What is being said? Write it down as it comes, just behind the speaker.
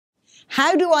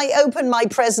How do I open my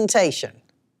presentation?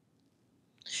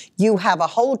 You have a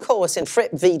whole course in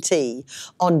Fripp VT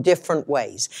on different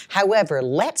ways. However,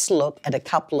 let's look at a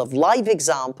couple of live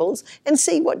examples and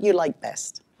see what you like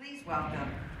best. Please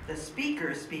welcome the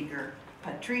speaker's speaker,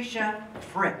 Patricia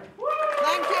Fripp.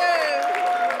 Thank you.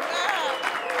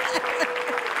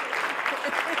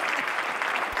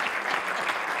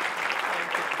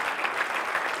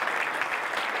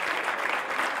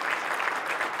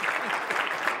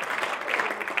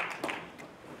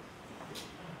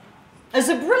 As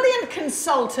a brilliant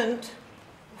consultant,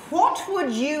 what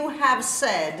would you have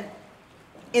said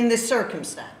in this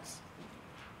circumstance?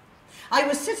 I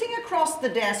was sitting across the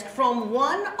desk from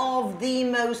one of the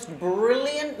most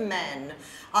brilliant men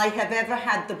I have ever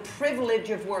had the privilege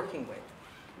of working with.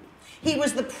 He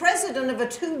was the president of a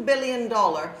 $2 billion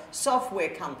software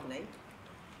company,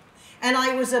 and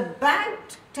I was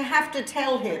about to have to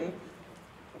tell him,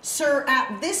 sir,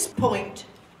 at this point,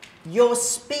 your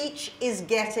speech is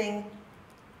getting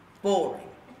boring.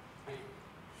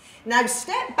 Now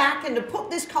step back and to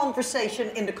put this conversation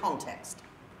into context.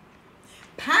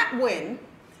 Pat Wynn,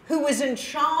 who was in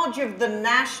charge of the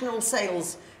National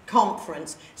Sales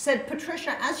Conference, said,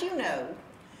 Patricia, as you know,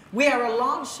 we are a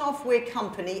large software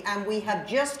company and we have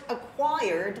just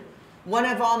acquired one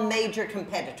of our major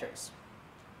competitors.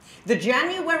 The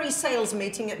January sales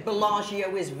meeting at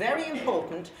Bellagio is very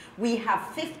important. We have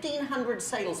 1,500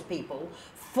 salespeople.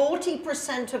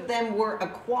 40% of them were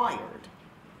acquired.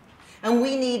 And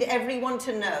we need everyone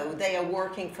to know they are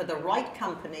working for the right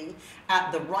company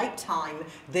at the right time.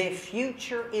 Their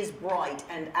future is bright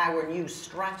and our new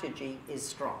strategy is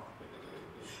strong.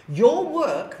 Your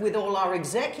work with all our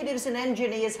executives and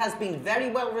engineers has been very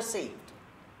well received.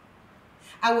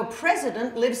 Our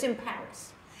president lives in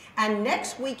Paris, and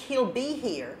next week he'll be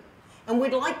here, and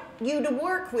we'd like you to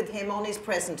work with him on his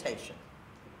presentation.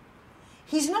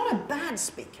 He's not a bad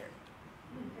speaker.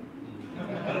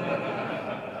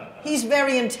 He's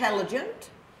very intelligent,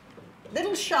 a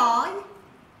little shy,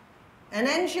 an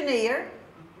engineer.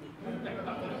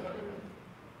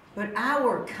 But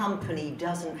our company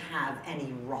doesn't have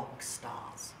any rock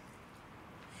stars.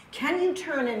 Can you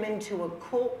turn him into a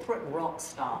corporate rock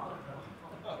star?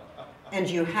 And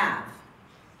you have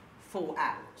 4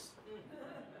 hours.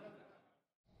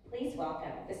 Please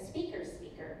welcome the speaker's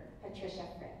speaker, Patricia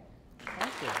Fripp.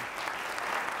 Thank you.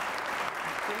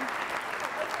 Thank you.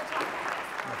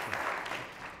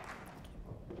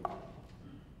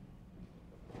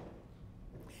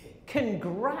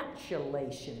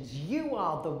 Congratulations, you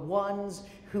are the ones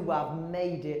who have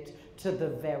made it to the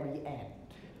very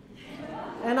end.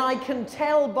 And I can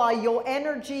tell by your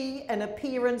energy and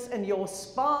appearance and your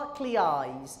sparkly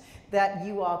eyes that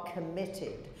you are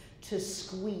committed to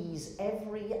squeeze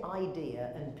every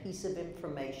idea and piece of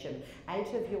information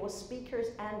out of your speakers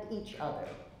and each other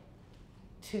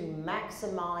to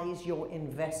maximize your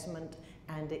investment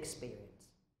and experience.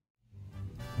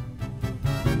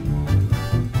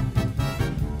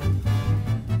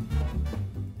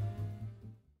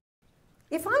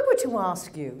 If I were to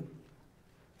ask you,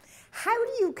 how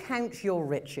do you count your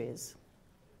riches?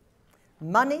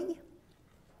 Money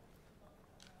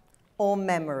or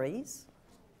memories?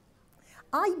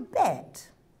 I bet,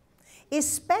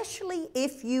 especially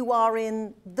if you are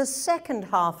in the second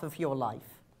half of your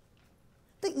life,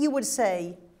 that you would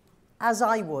say, as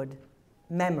I would,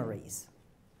 memories.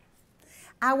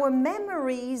 Our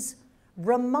memories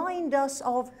remind us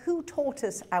of who taught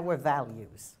us our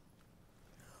values.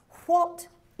 What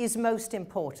is most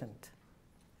important?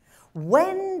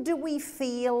 When do we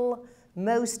feel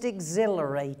most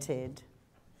exhilarated?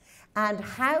 And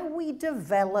how we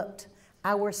developed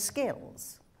our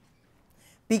skills.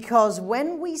 Because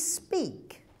when we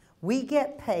speak, we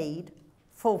get paid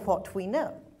for what we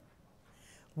know.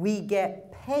 We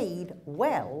get paid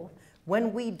well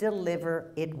when we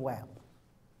deliver it well.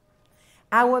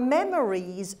 Our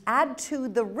memories add to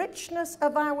the richness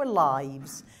of our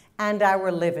lives and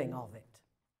our living of it.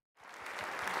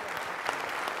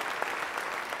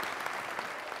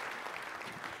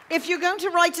 If you're going to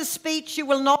write a speech, you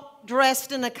will not be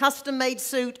dressed in a custom-made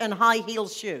suit and high-heel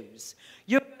shoes.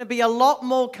 You're going to be a lot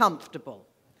more comfortable.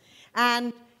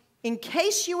 And in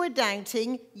case you are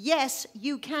doubting, yes,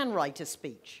 you can write a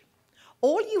speech.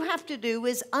 All you have to do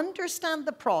is understand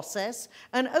the process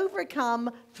and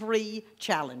overcome 3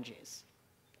 challenges.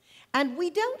 And we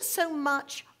don't so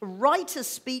much write a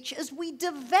speech as we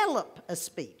develop a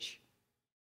speech.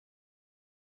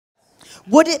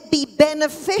 Would it be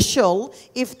beneficial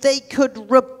if they could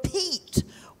repeat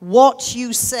what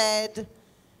you said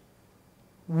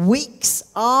weeks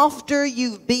after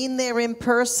you've been there in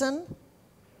person?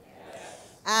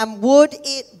 And would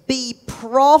it be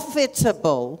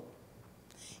profitable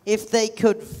if they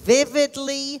could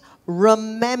vividly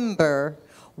remember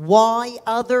why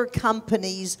other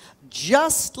companies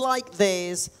just like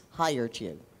theirs hired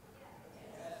you?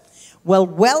 Well,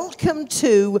 welcome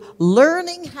to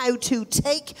learning how to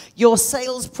take your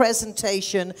sales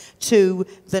presentation to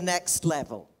the next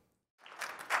level.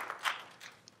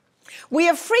 We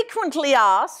have frequently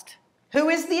asked, who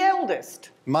is the eldest?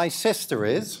 My sister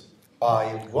is,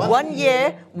 by 1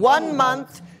 year, 1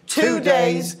 month, 2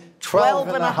 days, 12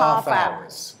 and a half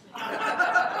hours.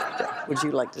 Would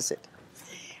you like to sit?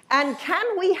 And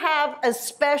can we have a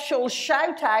special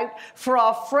shout out for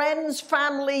our friends,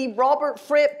 family, Robert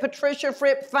Fripp, Patricia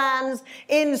Fripp fans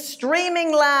in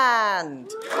streaming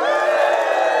land?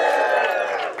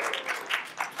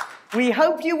 We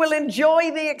hope you will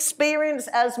enjoy the experience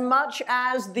as much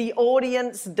as the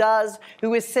audience does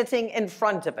who is sitting in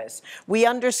front of us. We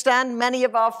understand many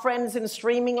of our friends in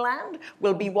streaming land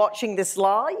will be watching this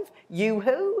live,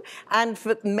 yoo-hoo, and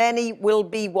for many will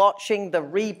be watching the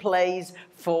replays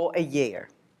for a year.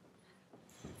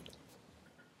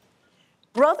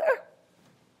 Brother,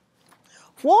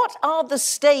 what are the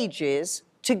stages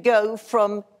to go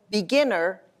from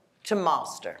beginner to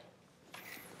master?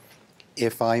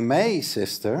 If I may,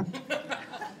 sister,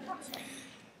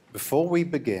 before we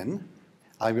begin,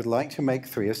 I would like to make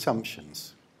 3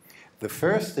 assumptions. The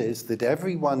first is that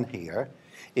everyone here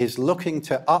is looking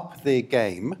to up their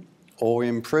game or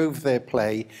improve their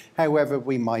play, however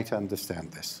we might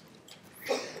understand this.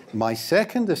 My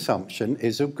second assumption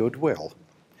is of goodwill.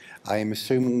 I am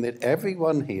assuming that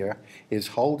everyone here is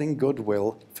holding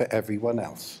goodwill for everyone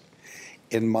else.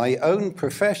 In my own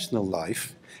professional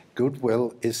life,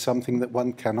 goodwill is something that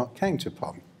one cannot count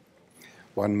upon.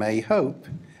 One may hope,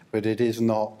 but it is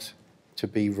not to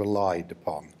be relied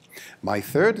upon. My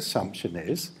third assumption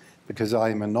is, because I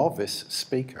am a novice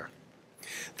speaker,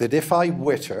 that if I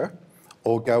witter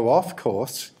or go off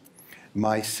course,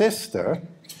 my sister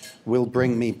will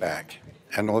bring me back.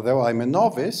 And although I'm a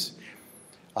novice,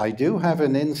 I do have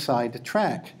an inside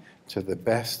track to the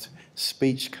best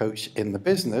speech coach in the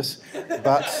business,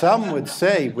 but some would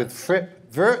say with Fripp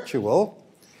Virtual,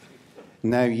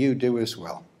 now you do as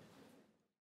well.